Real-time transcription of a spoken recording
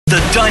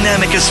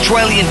dynamic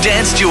Australian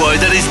dance duo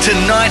that is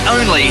Tonight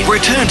Only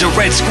return to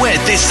Red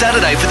Square this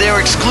Saturday for their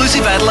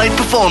exclusive Adelaide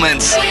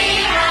performance.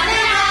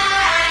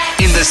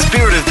 In the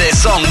spirit of their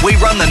song, We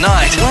Run the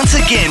Night, once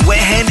again we're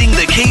handing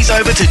the keys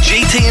over to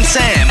GT and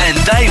Sam, and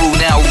they will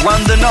now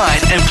run the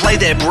night and play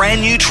their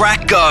brand new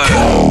track, Go.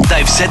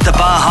 They've set the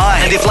bar high,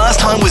 and if last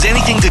time was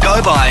anything to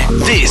go by,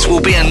 this will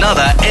be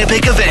another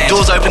epic event.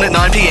 Doors open at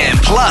 9 p.m,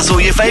 plus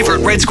all your favourite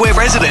Red Square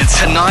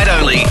residents, Tonight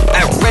Only,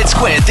 at Red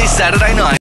Square this Saturday night.